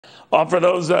For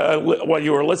those, while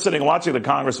you were listening, watching the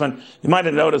congressman, you might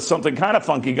have noticed something kind of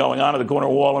funky going on at the corner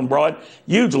of Wall and Broad.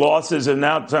 Huge losses and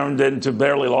now turned into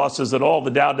barely losses at all.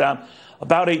 The Dow down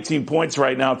about 18 points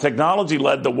right now. Technology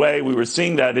led the way. We were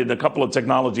seeing that in a couple of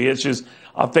technology issues,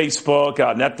 Facebook,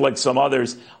 Netflix, some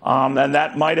others, and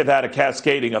that might have had a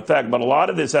cascading effect. But a lot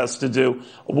of this has to do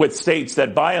with states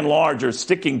that, by and large, are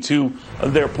sticking to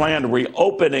their planned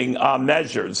reopening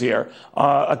measures here.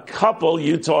 A couple,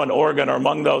 Utah and Oregon, are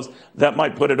among those that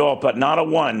might put it off, but not a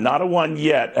one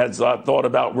yet has thought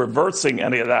about reversing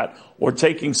any of that or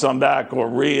taking some back or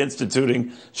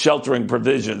reinstituting sheltering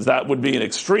provisions. That would be an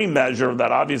extreme measure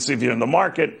that, obviously, if you're in the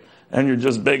market and you're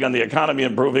just big on the economy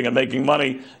improving and making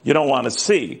money, you don't want to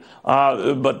see.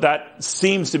 But that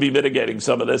seems to be mitigating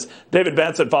some of this. David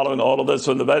Bahnsen, following all of this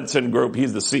from the Bahnsen Group,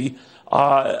 he's the CIO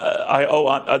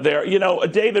there. You know,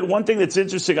 David, one thing that's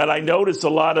interesting, and I noticed a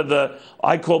lot of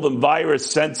I call them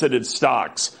virus-sensitive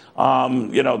stocks,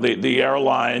 you know, the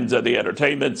airlines, the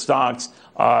entertainment stocks,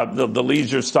 the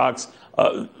leisure stocks,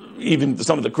 even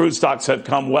some of the cruise stocks have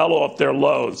come well off their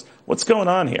lows. What's going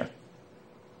on here?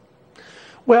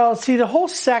 Well, see, the whole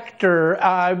sector,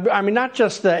 I mean, not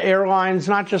just the airlines,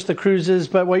 not just the cruises,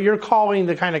 but what you're calling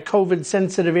the kind of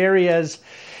COVID-sensitive areas,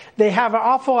 they have an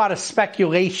awful lot of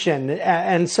speculation.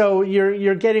 And so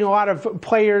you're getting a lot of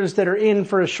players that are in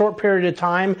for a short period of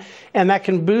time, and that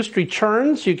can boost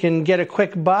returns. You can get a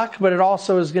quick buck, but it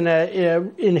also is going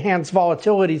to enhance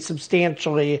volatility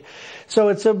substantially. So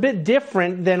it's a bit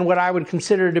different than what I would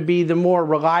consider to be the more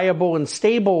reliable and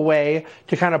stable way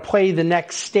to kind of play the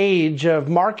next stage of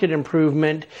market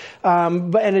improvement.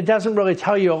 And it doesn't really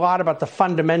tell you a lot about the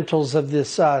fundamentals of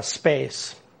this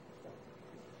space.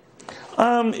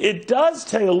 It does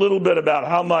tell you a little bit about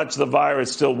how much the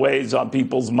virus still weighs on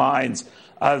people's minds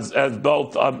as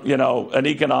both, you know, an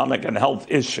economic and health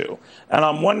issue. And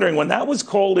I'm wondering, when that was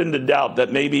called into doubt,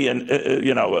 that maybe,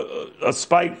 you know, a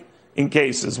spike in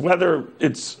cases, whether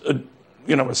it's,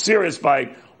 you know, a serious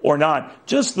spike or not,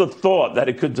 just the thought that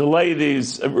it could delay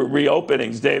these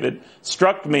reopenings, David,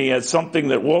 struck me as something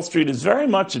that Wall Street is very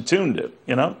much attuned to,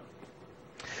 you know?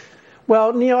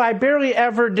 Well, Neil, I barely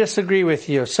ever disagree with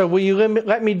you. So will you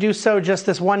let me do so just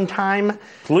this one time?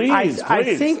 Please,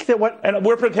 I think that what... And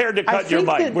we're prepared to cut your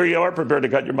mic. We are prepared to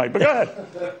cut your mic, but go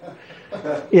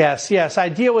ahead. Yes, I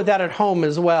deal with that at home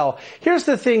as well. Here's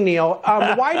the thing, Neil.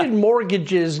 Why did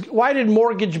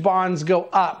mortgage bonds go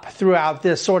up throughout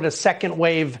this sort of second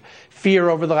wave fear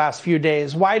over the last few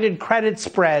days? Why did credit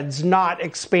spreads not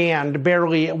expand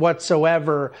barely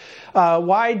whatsoever?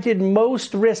 Why did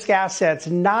most risk assets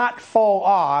not fall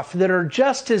off that are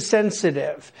just as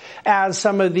sensitive as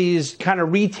some of these kind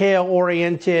of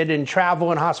retail-oriented and travel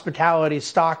and hospitality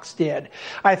stocks did?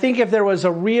 I think if there was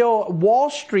a real Wall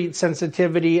Street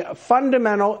sensitivity,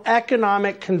 fundamental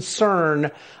economic concern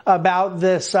about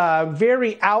this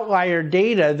very outlier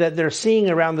data that they're seeing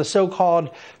around the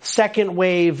so-called second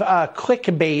wave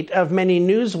clickbait of many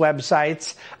news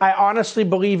websites, I honestly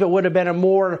believe it would have been a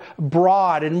more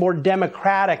broad and more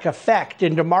democratic effect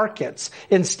into markets.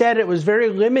 Instead, it was very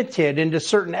limited into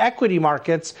certain equity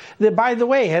markets that, by the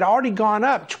way, had already gone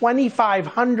up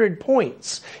 2,500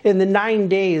 points in the 9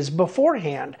 days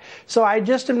beforehand. So I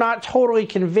just am not totally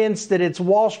convinced that it's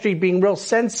Wall Street being real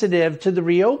sensitive to the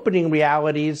reopening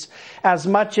realities as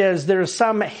much as there's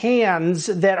some hands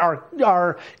that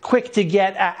are quick to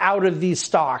get out of these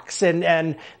stocks.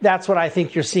 And that's what I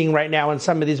think you're seeing right now in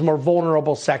some of these more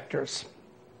vulnerable sectors.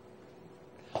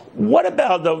 What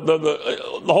about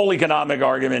the whole economic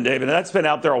argument, David? And that's been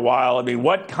out there a while. I mean,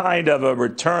 what kind of a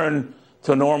return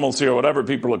to normalcy, or whatever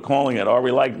people are calling it, are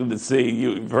we likely to see?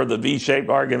 You've heard the V-shaped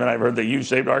argument. I've heard the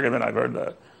U-shaped argument. I've heard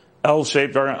the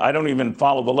L-shaped argument. I don't even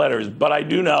follow the letters. But I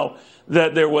do know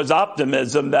that there was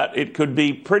optimism that it could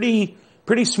be pretty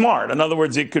smart. In other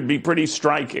words, it could be pretty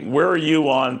striking. Where are you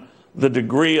on the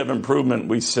degree of improvement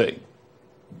we see?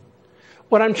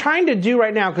 What I'm trying to do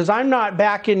right now, because I'm not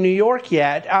back in New York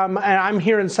yet, and I'm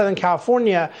here in Southern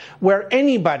California, where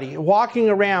anybody walking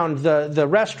around the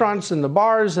restaurants and the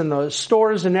bars and the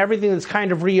stores and everything that's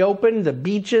kind of reopened, the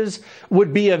beaches,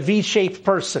 would be a V-shaped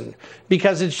person,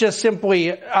 because it's just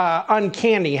simply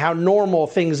uncanny how normal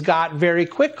things got very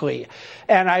quickly.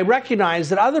 And I recognize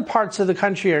that other parts of the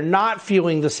country are not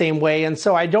feeling the same way, and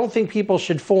so I don't think people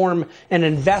should form an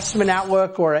investment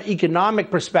outlook or an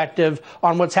economic perspective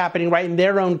on what's happening right in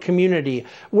their own community.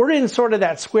 We're in sort of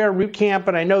that square root camp,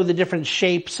 and I know the different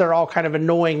shapes are all kind of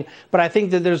annoying, but I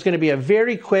think that there's going to be a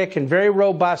very quick and very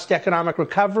robust economic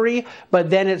recovery, but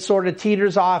then it sort of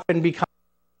teeters off and becomes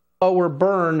slower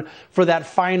burn for that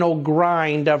final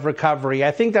grind of recovery.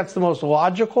 I think that's the most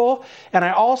logical. And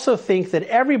I also think that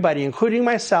everybody, including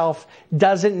myself,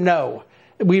 doesn't know.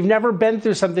 We've never been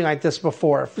through something like this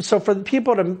before. So for the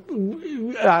people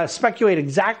to speculate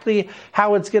exactly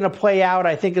how it's going to play out,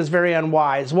 I think is very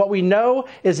unwise. What we know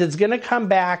is it's going to come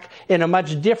back in a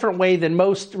much different way than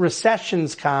most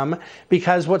recessions come,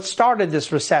 because what started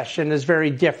this recession is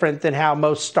very different than how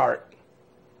most start.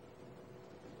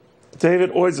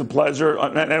 David, always a pleasure.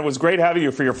 And it was great having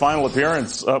you for your final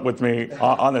appearance with me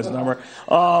on this number.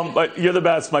 But you're the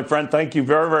best, my friend. Thank you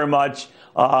very, very much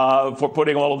for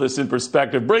putting all of this in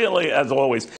perspective brilliantly, as always.